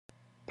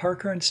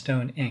Parker &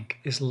 Stone, Inc.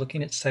 is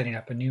looking at setting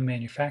up a new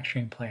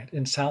manufacturing plant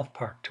in South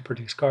Park to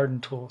produce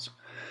garden tools.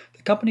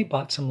 The company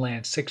bought some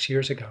land 6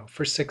 years ago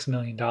for $6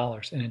 million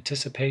in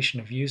anticipation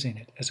of using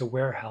it as a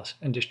warehouse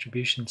and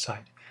distribution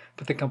site,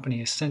 but the company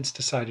has since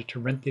decided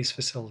to rent these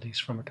facilities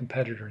from a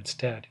competitor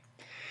instead.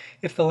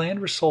 If the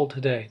land were sold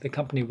today, the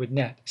company would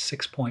net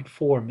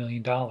 $6.4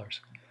 million.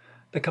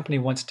 The company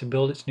wants to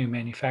build its new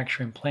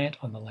manufacturing plant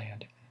on the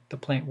land. The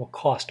plant will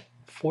cost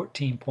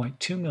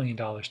 $14.2 million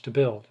to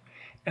build,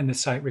 and the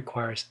site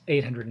requires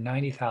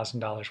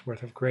 $890,000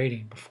 worth of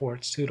grading before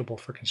it's suitable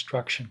for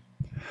construction.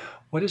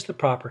 What is the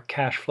proper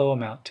cash flow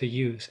amount to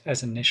use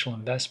as initial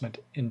investment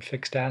in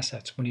fixed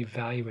assets when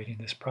evaluating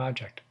this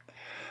project?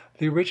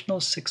 The original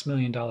 $6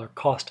 million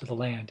cost of the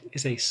land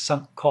is a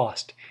sunk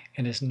cost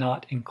and is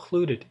not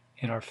included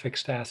in our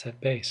fixed asset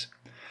base.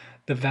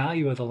 The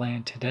value of the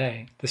land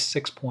today, the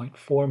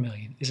 $6.4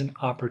 million, is an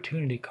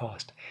opportunity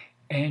cost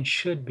and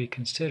should be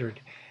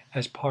considered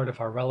as part of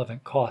our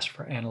relevant cost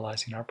for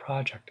analyzing our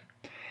project,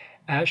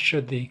 as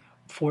should the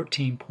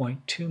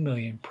 $14.2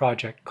 million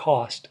project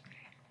cost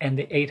and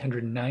the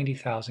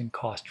 $890,000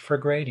 cost for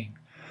grading.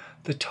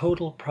 The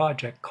total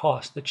project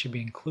cost that should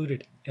be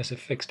included as a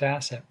fixed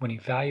asset when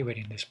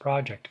evaluating this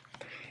project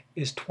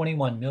is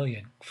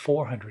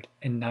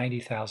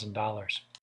 $21,490,000.